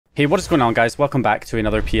Hey, what is going on guys? Welcome back to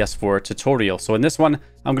another PS4 tutorial. So in this one,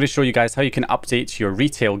 I'm going to show you guys how you can update your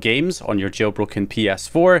retail games on your jailbroken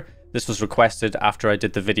PS4. This was requested after I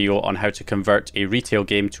did the video on how to convert a retail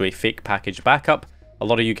game to a fake package backup. A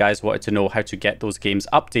lot of you guys wanted to know how to get those games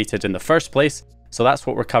updated in the first place. So that's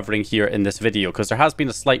what we're covering here in this video, because there has been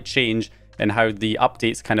a slight change in how the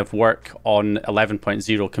updates kind of work on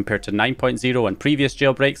 11.0 compared to 9.0 and previous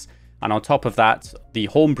jailbreaks. And on top of that, the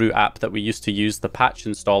Homebrew app that we used to use, the patch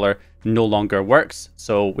installer, no longer works.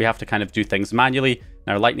 So we have to kind of do things manually.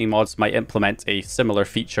 Now, Lightning Mods might implement a similar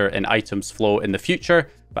feature in items flow in the future,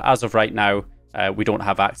 but as of right now, we don't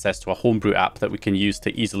have access to a Homebrew app that we can use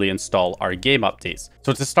to easily install our game updates.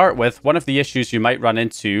 So to start with, one of the issues you might run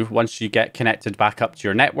into once you get connected back up to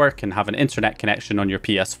your network and have an internet connection on your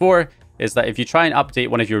PS4 is that if you try and update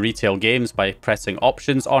one of your retail games by pressing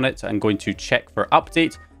options on it and going to check for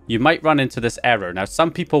update, you might run into this error. Now,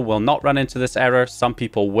 some people will not run into this error, some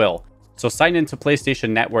people will. So sign into PlayStation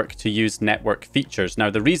Network to use network features. Now,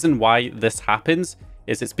 the reason why this happens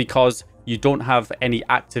is it's because you don't have any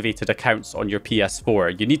activated accounts on your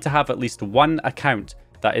PS4. You need to have at least one account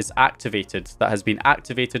that is activated, that has been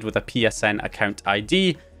activated with a PSN account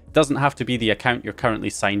ID. Doesn't have to be the account you're currently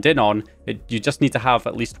signed in on. You just need to have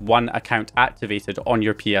at least one account activated on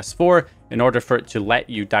your PS4 in order for it to let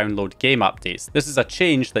you download game updates. This is a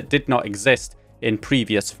change that did not exist in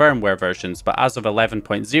previous firmware versions, but as of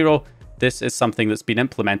 11.0, this is something that's been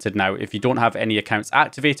implemented now. If you don't have any accounts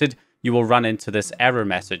activated, you will run into this error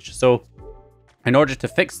message. So in order to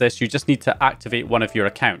fix this, you just need to activate one of your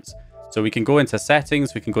accounts. So we can go into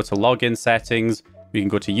settings, we can go to login settings, we can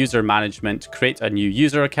go to user management, create a new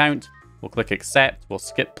user account. We'll click accept, we'll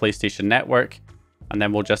skip PlayStation Network, and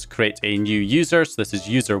then we'll just create a new user. So this is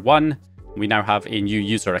user 1. We now have a new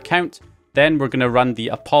user account. Then we're going to run the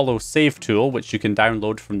Apollo save tool, which you can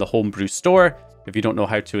download from the Homebrew store. If you don't know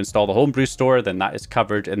how to install the Homebrew store, then that is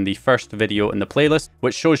covered in the first video in the playlist,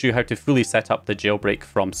 which shows you how to fully set up the jailbreak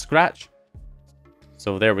from scratch.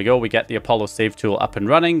 So there we go, we get the Apollo save tool up and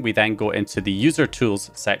running. We then go into the user tools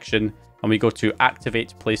section and we go to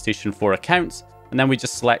activate PlayStation 4 accounts, and then we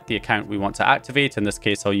just select the account we want to activate. In this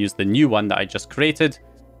case, I'll use the new one that I just created,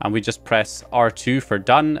 and we just press R2 for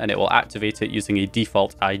done, and it will activate it using a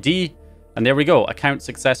default ID. And there we go, account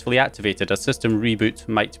successfully activated. A system reboot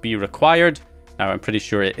might be required. Now, I'm pretty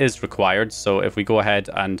sure it is required. So if we go ahead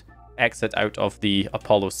and exit out of the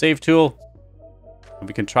Apollo save tool,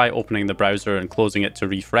 we can try opening the browser and closing it to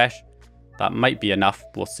refresh. That might be enough.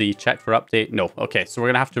 We'll see. Check for update. No. Okay, so we're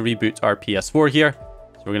going to have to reboot our PS4 here.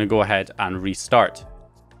 So we're going to go ahead and restart.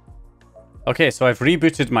 Okay, so I've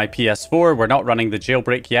rebooted my PS4. We're not running the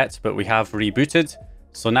jailbreak yet, but we have rebooted.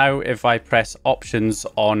 So now if I press options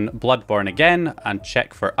on Bloodborne again and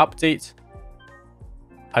check for update,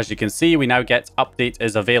 as you can see, we now get update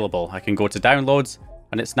is available. I can go to downloads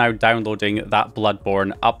and it's now downloading that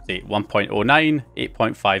Bloodborne update. 1.09,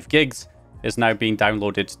 8.5 gigs. Is now being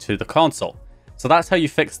downloaded to the console. So that's how you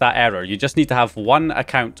fix that error. You just need to have one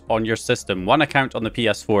account on your system, one account on the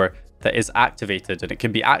PS4 that is activated, and it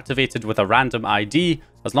can be activated with a random ID.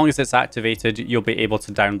 As long as it's activated, you'll be able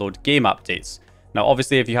to download game updates. Now,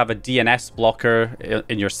 obviously, if you have a DNS blocker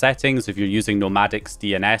in your settings, if you're using Nomadic's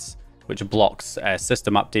DNS, which blocks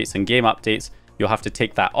system updates and game updates, you'll have to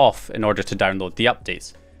take that off in order to download the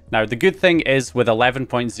updates. Now, the good thing is with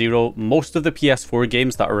 11.0, most of the PS4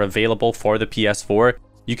 games that are available for the PS4,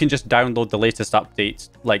 you can just download the latest update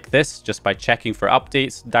like this, just by checking for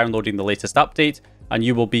updates, downloading the latest update, and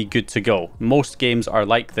you will be good to go. Most games are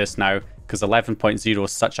like this now, because 11.0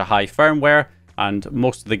 is such a high firmware, and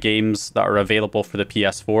most of the games that are available for the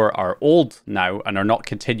PS4 are old now and are not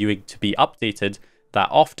continuing to be updated that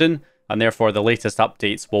often, and therefore the latest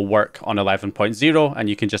updates will work on 11.0, and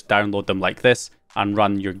you can just download them like this and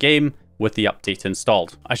run your game with the update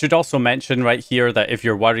installed. I should also mention right here that if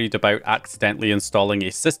you're worried about accidentally installing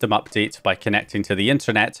a system update by connecting to the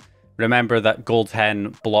internet, remember that Gold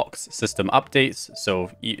Hen blocks system updates.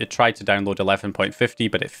 So you tried to download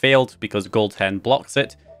 11.50, but it failed because Gold Hen blocks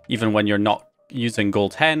it. Even when you're not using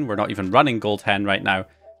Gold Hen, we're not even running Gold Hen right now,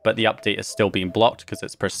 but the update is still being blocked because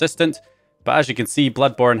it's persistent. But as you can see,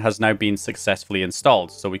 Bloodborne has now been successfully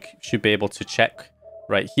installed. So we should be able to check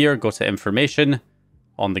right here, go to information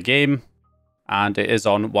on the game, and it is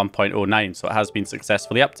on 1.09, so it has been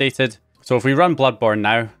successfully updated. So if we run Bloodborne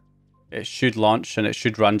now, it should launch and it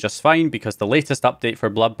should run just fine, because the latest update for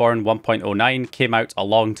Bloodborne 1.09 came out a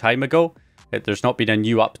long time ago. There's not been a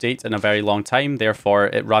new update in a very long time, therefore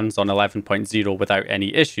it runs on 11.0 without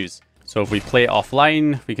any issues. So if we play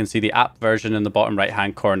offline, we can see the app version in the bottom right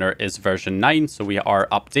hand corner is version 9, so we are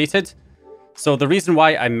updated. So the reason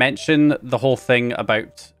why I mention the whole thing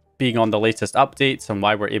about being on the latest updates and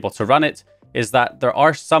why we're able to run it is that there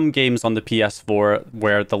are some games on the PS4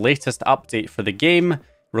 where the latest update for the game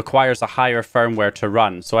requires a higher firmware to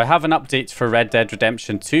run. So I have an update for Red Dead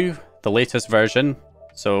Redemption 2, the latest version.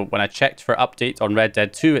 So when I checked for update on Red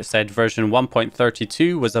Dead 2, it said version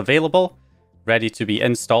 1.32 was available, ready to be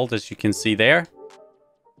installed, as you can see there.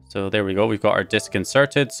 So there we go, we've got our disk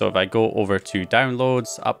inserted. So if I go over to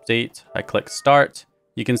downloads, update, I click start,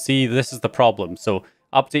 you can see this is the problem. So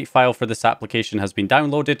update file for this application has been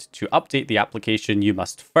downloaded. To update the application, you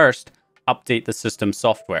must first update the system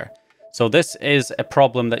software. So this is a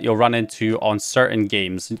problem that you'll run into on certain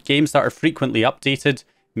games. Games that are frequently updated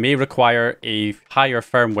may require a higher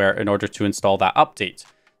firmware in order to install that update.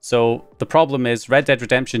 So the problem is Red Dead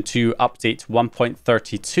Redemption 2 update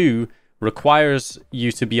 1.32 requires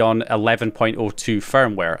you to be on 11.02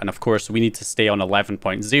 firmware. And of course, we need to stay on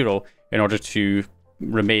 11.0 in order to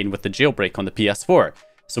remain with the jailbreak on the PS4.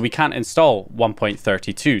 So we can't install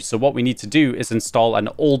 1.32. So what we need to do is install an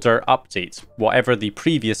older update, whatever the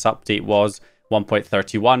previous update was,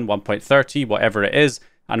 1.31, 1.30, whatever it is,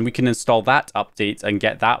 and we can install that update and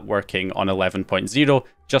get that working on 11.0,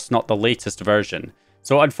 just not the latest version.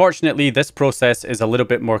 So unfortunately, this process is a little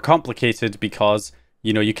bit more complicated because,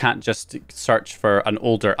 you know, you can't just search for an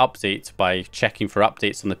older update by checking for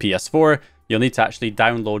updates on the PS4. You'll need to actually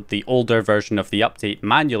download the older version of the update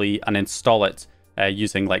manually and install it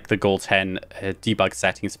using like the Gold 10 debug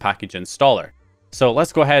settings package installer. So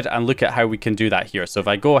let's go ahead and look at how we can do that here. So if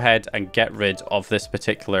I go ahead and get rid of this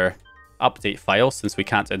particular update file, since we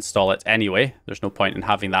can't install it anyway, there's no point in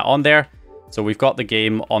having that on there. So we've got the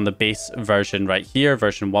game on the base version right here,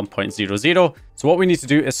 version 1.00. So what we need to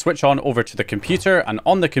do is switch on over to the computer, and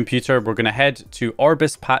on the computer, we're going to head to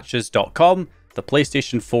orbispatches.com, the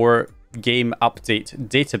PlayStation 4 game update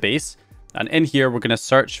database. And in here, we're going to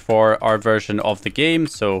search for our version of the game.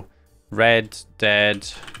 So Red Dead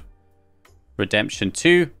Redemption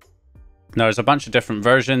 2. Now there's a bunch of different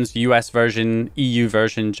versions, US version, EU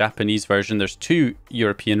version, Japanese version. There's 2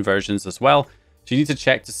 European versions as well. So you need to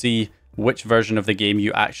check to see which version of the game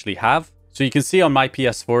you actually have. So you can see on my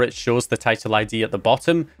PS4, it shows the title ID at the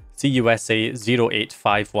bottom, CUSA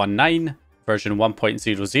 08519, version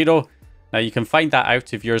 1.00. Now you can find that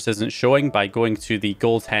out if yours isn't showing by going to the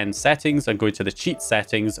Gold 10 settings and going to the cheat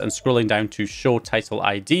settings and scrolling down to show title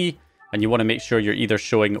ID. And you want to make sure you're either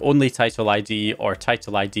showing only title ID or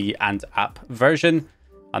title ID and app version.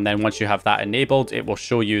 And then once you have that enabled, it will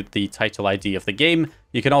show you the title ID of the game.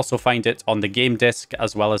 You can also find it on the game disc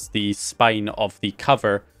as well as the spine of the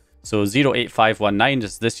cover. So 08519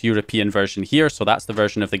 is this European version here. So that's the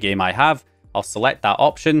version of the game I have. I'll select that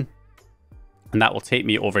option and that will take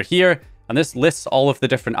me over here. And this lists all of the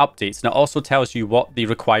different updates. And it also tells you what the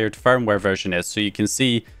required firmware version is. So you can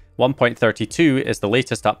see 1.32 is the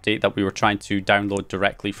latest update that we were trying to download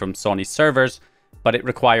directly from Sony's servers, but it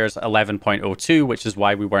requires 11.02, which is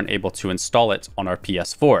why we weren't able to install it on our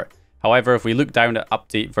PS4. However, if we look down at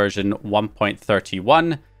update version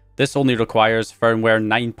 1.31, this only requires firmware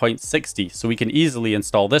 9.60, so we can easily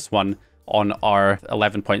install this one on our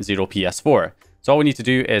 11.0 PS4. So all we need to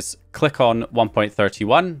do is click on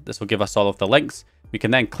 1.31. This will give us all of the links. We can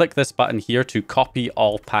then click this button here to copy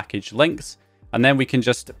all package links. And then we can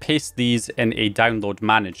just paste these in a download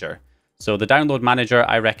manager. So the download manager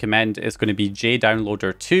I recommend is going to be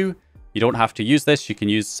JDownloader 2. You don't have to use this, you can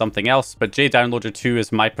use something else, but JDownloader 2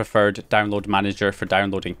 is my preferred download manager for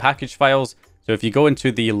downloading package files. So if you go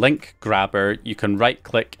into the link grabber, you can right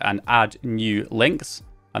click and add new links.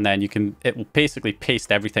 And then it will basically paste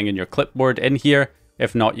everything in your clipboard in here.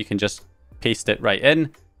 If not, you can just paste it right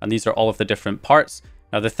in. And these are all of the different parts.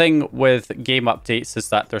 Now, the thing with game updates is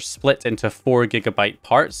that they're split into 4 GB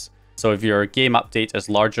parts. So if your game update is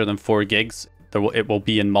larger than 4 gigs, it will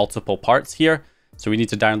be in multiple parts here. So we need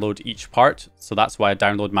to download each part. So that's why a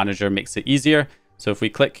download manager makes it easier. So if we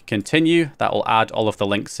click continue, that will add all of the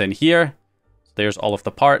links in here. So there's all of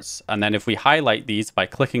the parts. And then if we highlight these by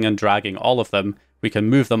clicking and dragging all of them, we can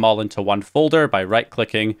move them all into one folder by right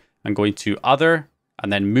clicking and going to other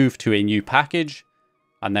and then move to a new package.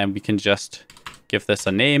 And then we can just give this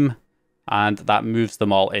a name and that moves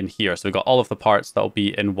them all in here. So we've got all of the parts that will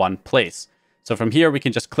be in one place. So from here, we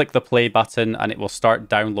can just click the play button and it will start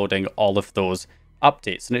downloading all of those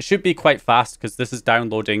updates. And it should be quite fast because this is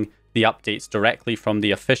downloading the updates directly from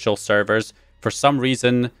the official servers. For some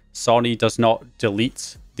reason, Sony does not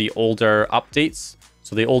delete the older updates.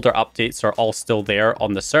 So the older updates are all still there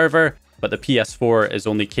on the server, but the PS4 is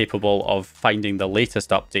only capable of finding the latest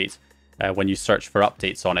update. when you search for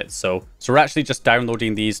updates on it. So we're actually just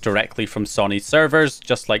downloading these directly from Sony's servers,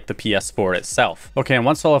 just like the PS4 itself. Okay, and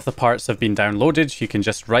once all of the parts have been downloaded, you can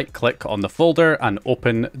just right click on the folder and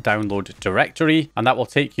open download directory, and that will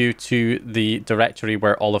take you to the directory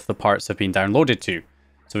where all of the parts have been downloaded to.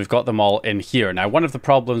 So we've got them all in here. Now, one of the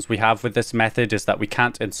problems we have with this method is that we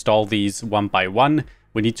can't install these one by one.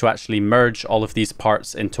 We need to actually merge all of these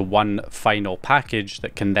parts into one final package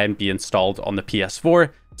that can then be installed on the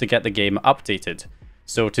PS4 to get the game updated.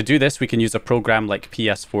 So to do this, we can use a program like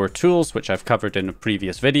PS4 Tools, which I've covered in a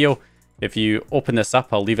previous video. If you open this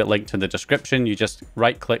up, I'll leave it linked in the description. You just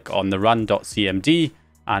right click on the run.cmd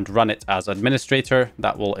and run it as administrator.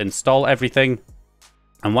 That will install everything.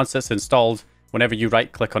 And once it's installed, whenever you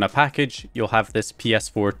right click on a package, you'll have this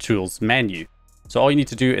PS4 Tools menu. So all you need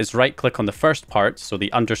to do is right click on the first part, so the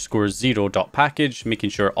 _0.package, making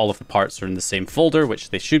sure all of the parts are in the same folder, which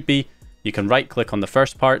they should be. You can right click on the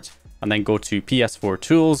first part and then go to PS4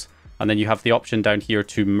 Tools, and then you have the option down here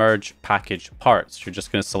to merge package parts. You're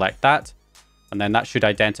just going to select that, and then that should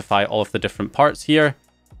identify all of the different parts here.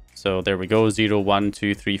 So there we go, 0, 1,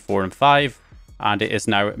 2, 3, 4, and 5, and it is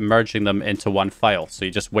now merging them into one file. So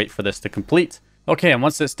you just wait for this to complete. Okay, and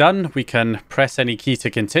once it's done, we can press any key to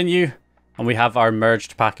continue, and we have our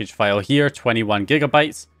merged package file here, 21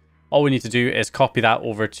 gigabytes. All we need to do is copy that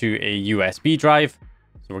over to a USB drive.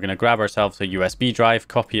 So we're going to grab ourselves a USB drive,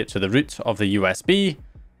 copy it to the root of the USB.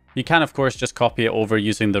 You can, of course, just copy it over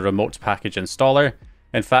using the remote package installer.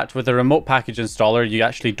 In fact, with the remote package installer, you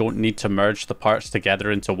actually don't need to merge the parts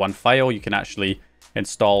together into one file. You can actually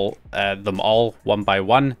install them all one by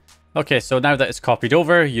one. Okay, so now that it's copied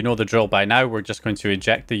over, you know the drill by now. We're just going to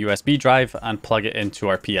eject the USB drive and plug it into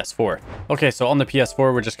our PS4. Okay, so on the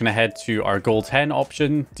PS4, we're just going to head to our Goal 10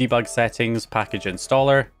 option, debug settings, package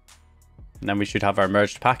installer. And then we should have our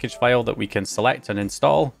merged package file that we can select and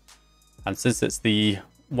install. And since it's the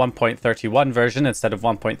 1.31 version instead of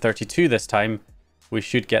 1.32 this time, we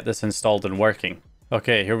should get this installed and working.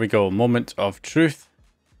 Okay, here we go, moment of truth.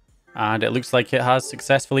 And it looks like it has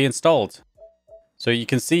successfully installed. So you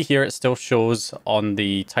can see here it still shows on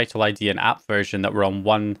the title ID and app version that we're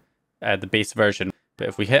on the base version. But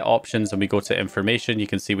if we hit options and we go to information, you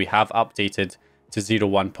can see we have updated to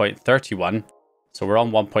 01.31. So we're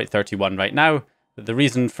on 1.31 right now. But the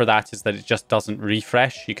reason for that is that it just doesn't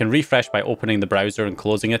refresh. You can refresh by opening the browser and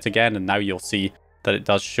closing it again, and now you'll see that it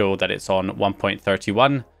does show that it's on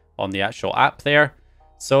 1.31 on the actual app there.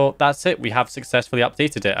 So that's it, we have successfully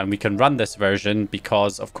updated it, and we can run this version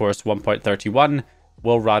because, of course, 1.31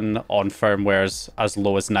 will run on firmwares as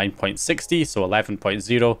low as 9.60, so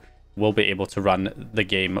 11.0 will be able to run the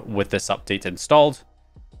game with this update installed,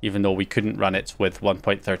 even though we couldn't run it with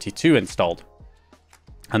 1.32 installed.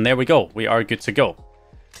 And there we go, we are good to go.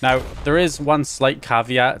 Now, there is one slight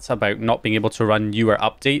caveat about not being able to run newer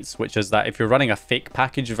updates, which is that if you're running a fake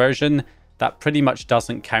package version, that pretty much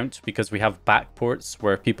doesn't count because we have backports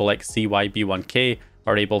where people like CYB1K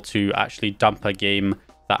are able to actually dump a game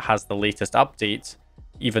that has the latest update,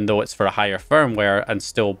 even though it's for a higher firmware, and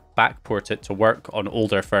still backport it to work on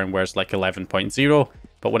older firmwares like 11.0.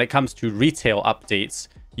 But when it comes to retail updates,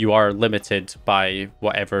 you are limited by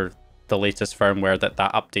whatever the latest firmware that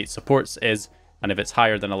update supports is, and if it's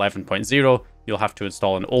higher than 11.0, you'll have to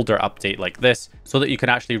install an older update like this so that you can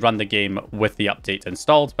actually run the game with the update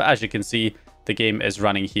installed. But as you can see, the game is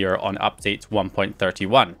running here on update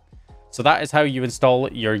 1.31. So that is how you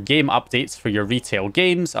install your game updates for your retail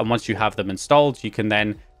games, and once you have them installed, you can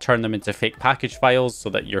then turn them into fake package files so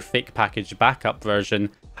that your fake package backup version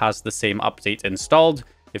has the same update installed.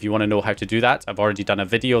 If you want to know how to do that, I've already done a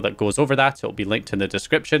video that goes over that. It'll be linked in the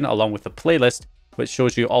description along with the playlist, which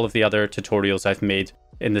shows you all of the other tutorials I've made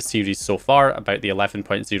in the series so far about the 11.0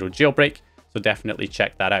 jailbreak. So definitely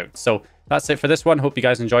check that out. So that's it for this one. Hope you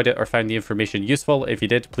guys enjoyed it or found the information useful. If you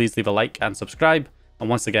did, please leave a like and subscribe. And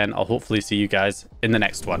once again, I'll hopefully see you guys in the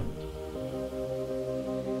next one.